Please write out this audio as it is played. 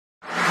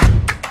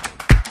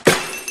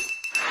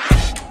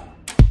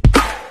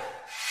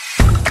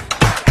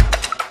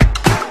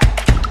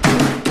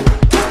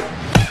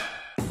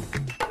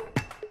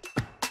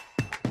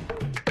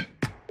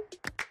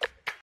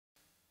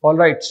All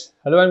right.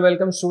 Hello and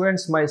welcome,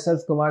 students.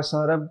 Myself, Kumar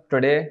Saurabh.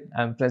 Today,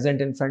 I'm present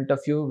in front of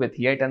you with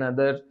yet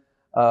another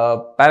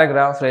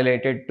paragraph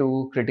related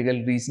to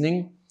critical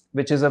reasoning,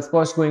 which is, of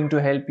course, going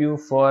to help you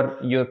for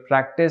your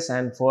practice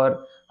and for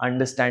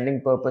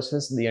understanding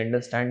purposes, the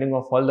understanding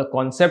of all the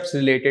concepts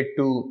related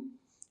to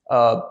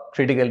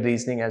critical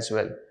reasoning as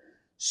well.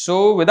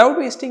 So, without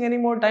wasting any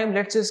more time,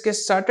 let's just get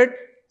started.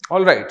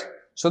 All right.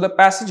 So, the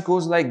passage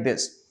goes like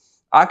this.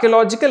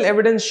 Archaeological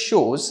evidence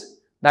shows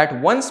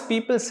that once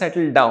people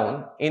settle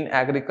down in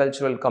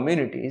agricultural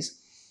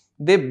communities,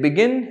 they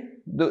began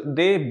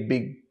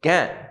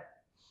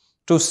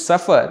to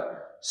suffer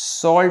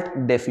salt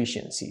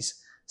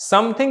deficiencies,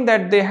 something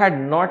that they had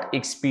not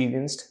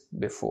experienced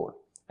before,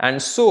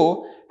 and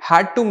so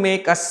had to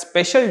make a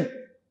special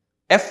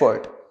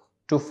effort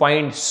to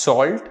find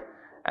salt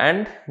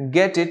and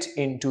get it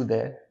into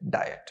their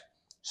diet.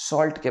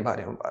 Salt के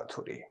बारे में बात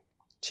हो रही है,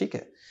 ठीक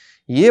है।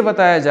 ये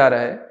बताया जा रहा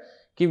है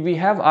कि we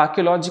have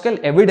archaeological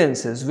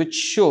evidences which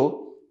show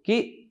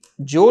कि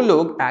जो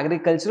लोग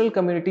एग्रीकल्चरल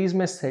कम्युनिटीज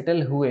में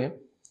सेटल हुए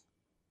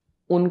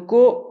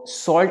उनको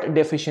सॉल्ट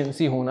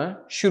डेफिशिएंसी होना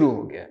शुरू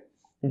हो गया,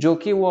 जो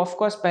कि वो ऑफ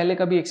कोर्स पहले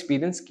कभी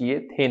एक्सपीरियंस किए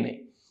थे नहीं।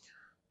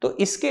 तो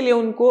इसके लिए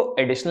उनको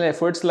एडिशनल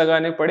एफर्ट्स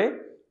लगाने पड़े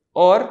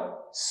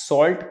और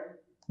सॉल्ट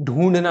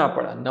ढूंढना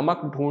पड़ा,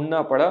 नमक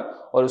ढूंढना पड़ा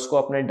और उसको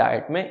अपने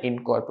डाइट में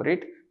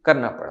इनकॉर्पोरेट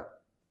करना पड़ा।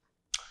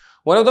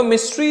 One of the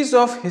mysteries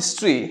of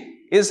history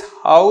is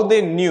how they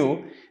knew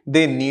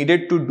they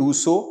needed to do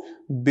so,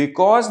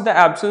 because the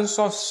absence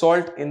of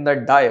salt in the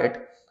diet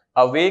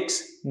awakes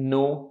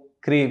no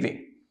craving.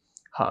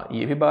 हाँ,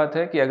 ये भी बात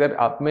है कि अगर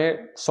आप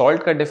में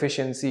सॉल्ट का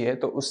डेफिशिएंसी है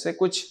तो उससे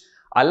कुछ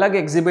अलग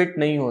एग्जिबिट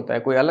नहीं होता है,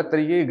 कोई अलग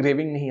तरीके की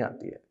क्रेविंग नहीं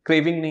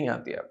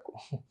आती है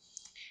आपको।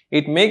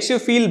 It makes you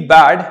feel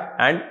bad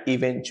and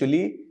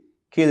eventually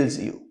kills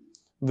you.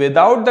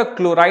 Without the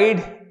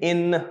chloride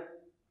in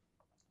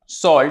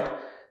salt,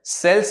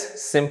 cells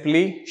simply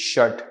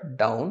shut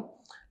down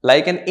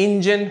like an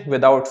engine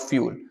without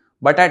fuel.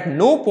 But at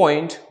no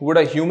point would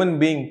a human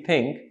being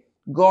think,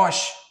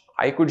 gosh,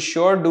 I could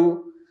sure do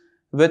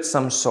with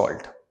some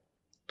salt.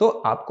 तो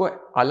आपको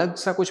अलग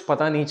सा कुछ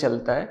पता नहीं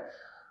चलता है,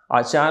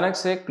 अचानक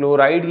से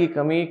क्लोराइड की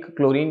कमी,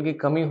 क्लोरीन की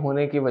कमी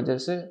होने की वजह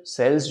से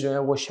सेल्स जो है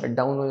वो शट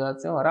डाउन हो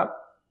जाते हैं और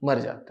आप मर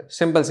जाते हैं।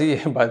 सिंपल सी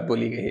ये बात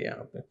बोली गई है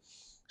यहाँ पे।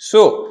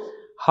 So,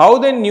 how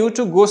they knew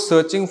to go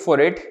searching for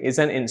it is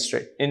an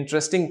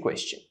interesting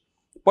question,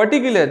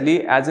 particularly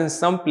as in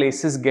some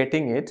places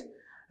getting it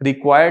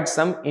required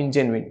some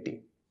ingenuity.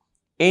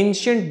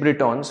 Ancient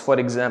Britons, for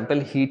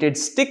example, heated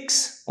sticks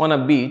on a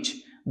beach,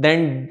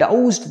 then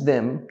doused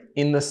them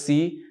in the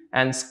sea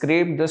and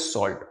scraped the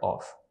salt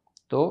off.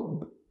 तो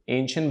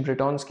ancient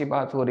Britons की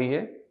बात हो रही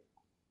है,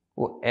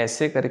 वो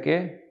ऐसे करके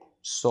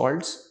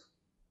salts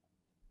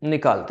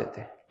निकालते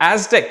थे।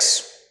 Aztecs,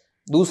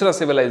 दूसरा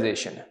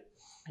civilization है।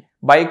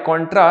 By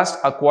contrast,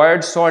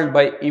 acquired salt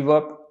by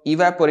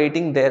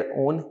evaporating their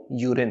own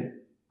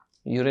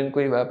urine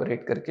को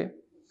evaporate करके.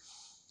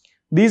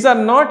 These are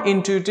not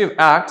intuitive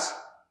acts,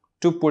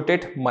 to put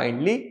it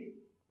mildly,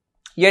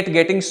 yet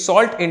getting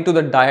salt into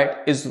the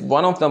diet is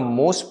one of the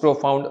most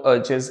profound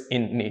urges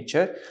in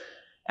nature,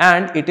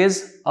 and it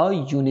is a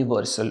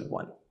universal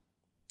one.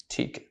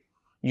 ठीक है,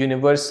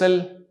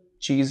 universal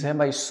चीज है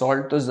भाई,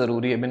 salt तो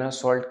जरूरी है, बिना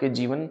salt के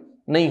जीवन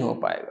नहीं हो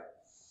पाएगा।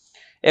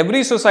 Every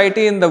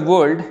society in the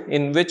world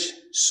in which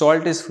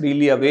salt is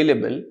freely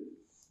available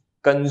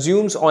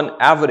consumes on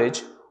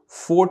average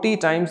 40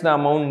 times the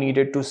amount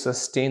needed to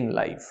sustain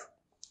life.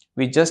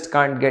 We just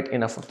can't get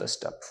enough of the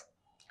stuff.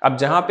 अब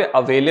जहां पे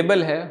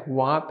अवेलेबल है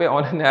वहां पे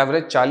ऑन एन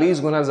एवरेज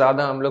 40 गुना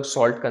ज्यादा हम लोग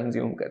salt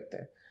consume करते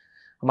हैं,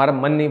 हमारा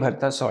मन नहीं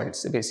भरता सॉल्ट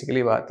से।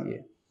 बेसिकली बात ये,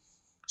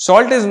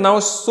 salt is now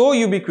so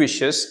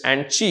यूबिक्विशियस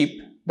and cheap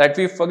that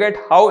we forget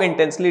how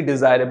intensely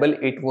desirable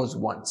it was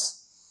once.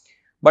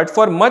 But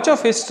for much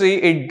of history,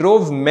 it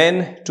drove men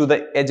to the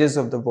edges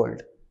of the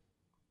world.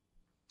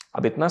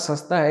 अब इतना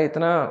सस्ता है,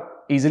 इतना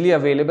easily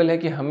available है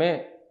कि हमें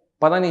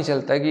पता नहीं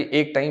चलता कि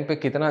एक टाइम पे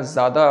कितना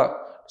ज्यादा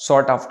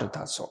sought after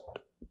था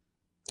salt.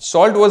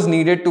 Salt was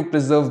needed to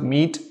preserve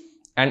meat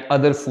and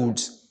other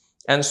foods,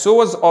 and so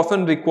was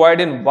often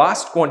required in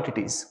vast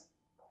quantities.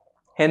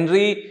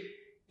 Henry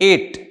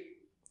VIII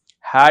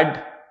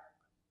had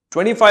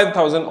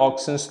 25,000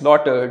 oxen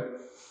slaughtered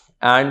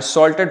and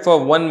salted for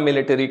one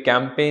military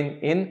campaign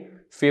in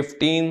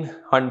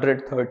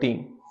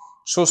 1513.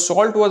 So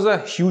salt was a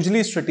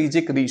hugely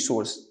strategic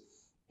resource.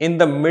 In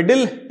the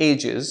Middle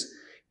Ages,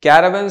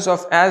 caravans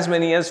of as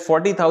many as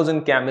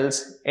 40,000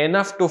 camels,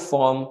 enough to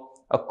form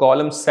a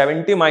column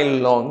 70 miles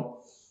long,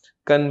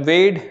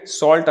 conveyed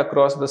salt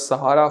across the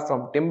Sahara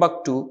from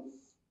Timbuktu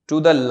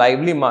to the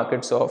lively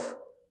markets of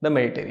the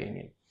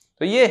Mediterranean.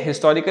 तो ये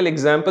historical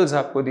examples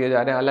आपको दिए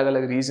जा रहे हैं, अलग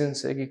अलग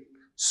reasons है कि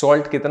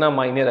सॉल्ट कितना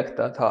मायने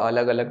रखता था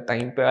अलग अलग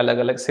टाइम पे, अलग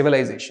अलग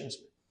सिविलाइजेशंस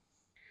में।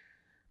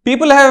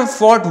 People have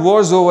fought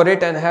wars over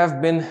it and have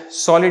been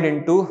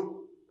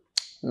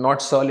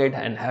not solid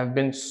and have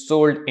been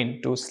sold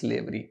into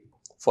slavery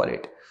for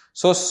it.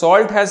 So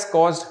salt has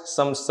caused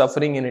some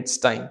suffering in its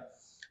time.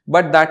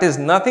 But that is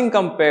nothing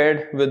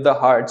compared with the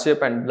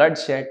hardship and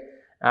bloodshed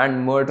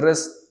and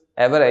murderous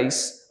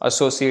avarice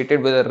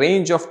associated with a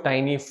range of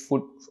tiny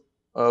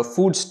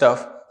food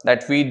stuff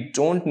that we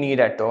don't need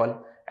at all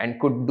and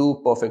could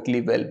do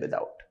perfectly well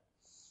without.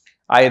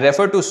 I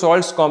refer to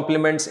salt's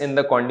complements in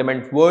the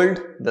condiment world,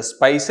 the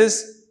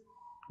spices.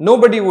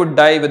 Nobody would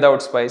die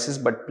without spices,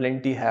 but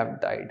plenty have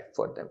died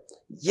for them.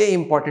 ये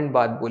important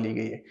बात बोली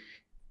गई है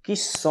कि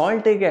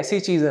salt एक ऐसी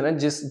चीज है ना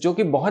जो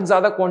कि बहुत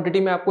ज्यादा क्वांटिटी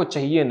में आपको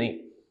चाहिए नहीं,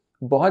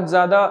 बहुत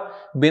ज्यादा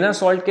बिना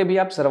सॉल्ट के भी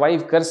आप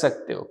सरवाइव कर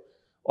सकते हो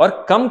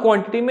और कम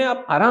क्वांटिटी में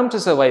आप आराम से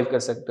सरवाइव कर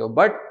सकते हो,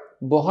 बट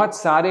बहुत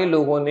सारे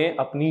लोगों ने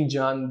अपनी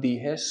जान दी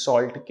है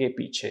सॉल्ट के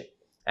पीछे.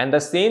 And the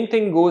same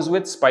thing goes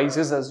with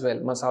spices as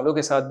well. मसालों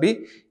के साथ भी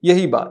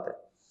यही बात है.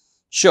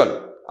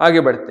 चलो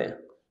आगे बढ़ते हैं.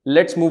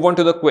 Let's move on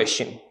to the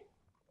question.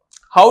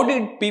 How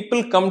did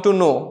people come to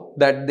know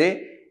that they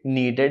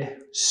needed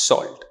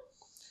salt?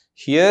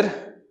 Here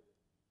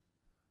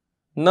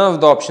none of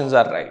the options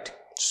are right,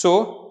 so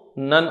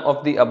none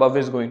of the above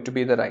is going to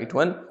be the right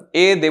one.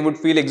 A, they would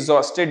feel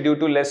exhausted due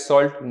to less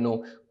salt. No,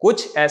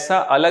 कुछ ऐसा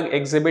अलग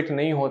exhibit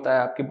नहीं होता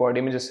है आपकी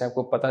body में जिससे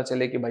आपको पता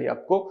चले कि भाई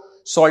आपको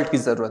सॉल्ट की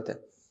जरूरत है.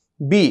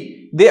 B,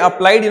 they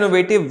applied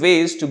innovative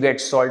ways to get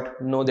salt.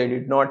 No, they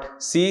did not.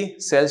 C,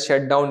 cells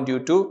shut down due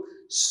to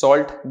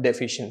salt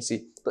deficiency.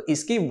 तो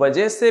इसकी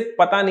वजह से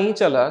पता नहीं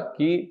चला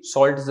कि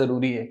सॉल्ट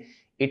जरूरी है.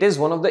 It is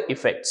one of the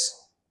effects.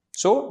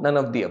 So none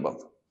of the above.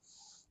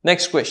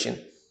 Next question.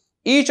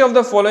 Each of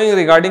the following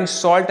regarding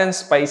salt and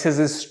spices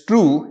is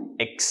true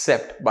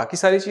except. बाकी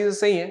सारी चीजें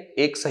सही हैं,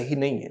 एक सही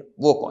नहीं है.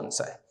 वो कौन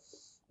सा है?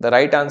 The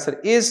right answer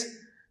is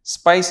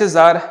spices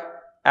are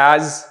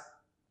as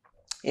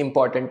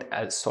important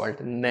as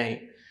salt. नहीं,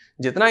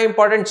 जितना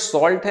important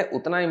salt है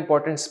उतना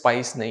important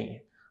spice नहीं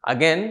है.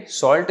 Again,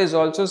 salt is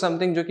also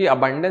something जो कि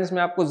abundance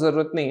में आपको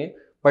जरूरत नहीं है,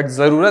 but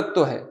जरूरत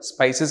तो है.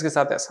 Spices के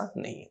साथ ऐसा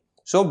नहीं है.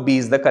 So B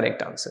is the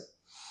correct answer.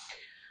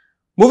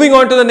 Moving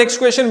on to the next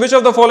question, which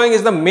of the following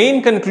is the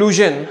main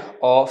conclusion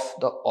of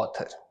the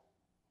author?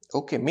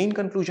 Okay, main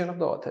conclusion of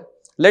the author.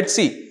 Let's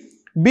see.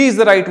 B is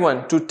the right one.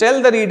 To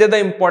tell the reader the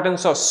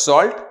importance of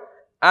salt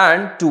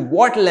and to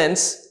what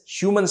lengths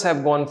humans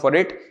have gone for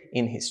it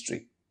in history.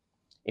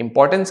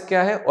 Importance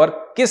क्या है और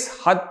किस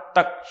हद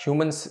तक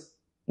humans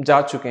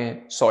जा चुके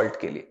हैं salt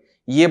के लिए,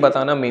 ये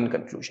बताना main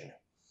conclusion है.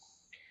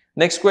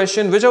 Next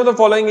question, which of the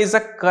following is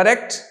a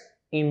correct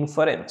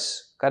inference?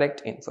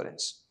 Correct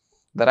inference.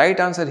 The right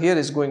answer here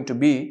is going to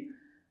be,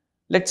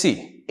 let's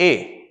see,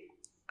 A.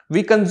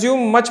 We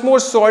consume much more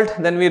salt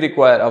than we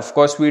require. Of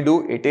course we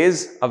do. It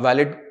is a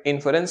valid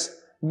inference.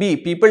 B.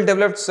 People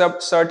developed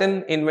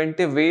certain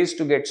inventive ways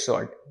to get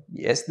salt.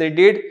 Yes, they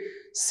did.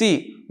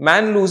 C.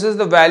 Man loses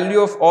the value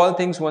of all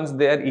things once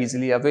they are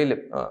easily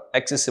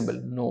accessible.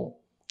 No.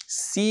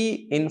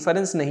 C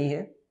inference nahi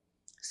hai.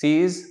 C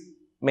is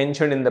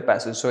mentioned in the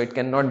passage, so it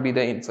cannot be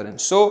the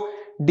inference. So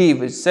D,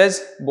 which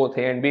says both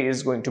A and B,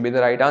 is going to be the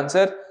right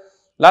answer.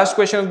 Last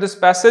question of this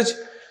passage.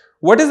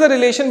 What is the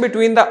relation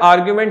between the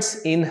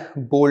arguments in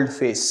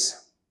boldface?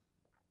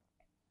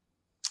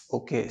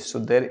 Okay, so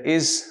there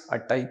is a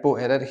typo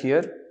error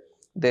here.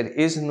 There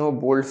is no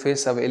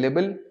boldface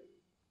available.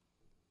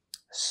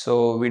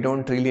 So we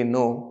don't really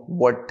know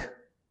what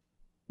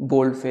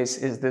boldface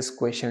is this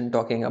question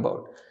talking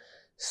about.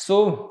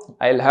 So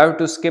I'll have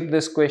to skip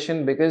this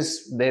question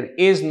because there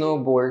is no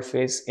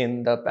boldface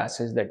in the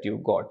passage that you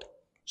got.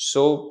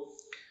 So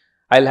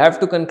I'll have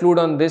to conclude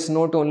on this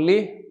note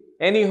only.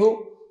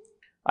 Anywho,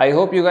 I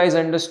hope you guys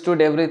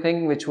understood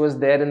everything which was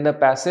there in the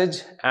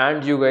passage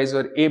and you guys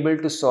were able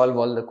to solve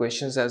all the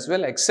questions as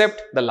well,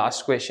 except the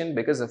last question,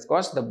 because of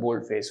course the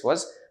boldface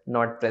was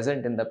not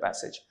present in the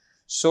passage.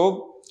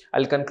 So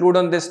I'll conclude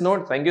on this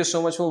note. Thank you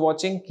so much for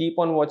watching. Keep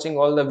on watching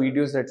all the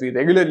videos that we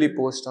regularly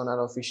post on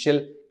our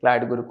official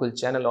CLAT Gurukul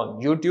channel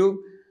on YouTube.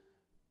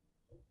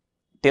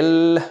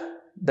 Till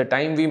the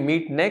time we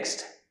meet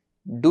next,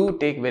 do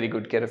take very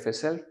good care of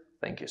yourself.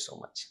 Thank you so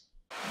much.